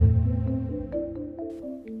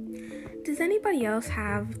Does anybody else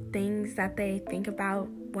have things that they think about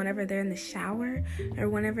whenever they're in the shower or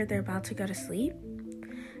whenever they're about to go to sleep?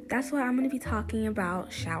 That's what I'm going to be talking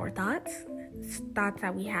about: shower thoughts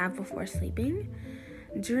that we have before sleeping,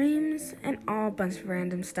 dreams, and all bunch of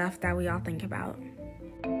random stuff that we all think about.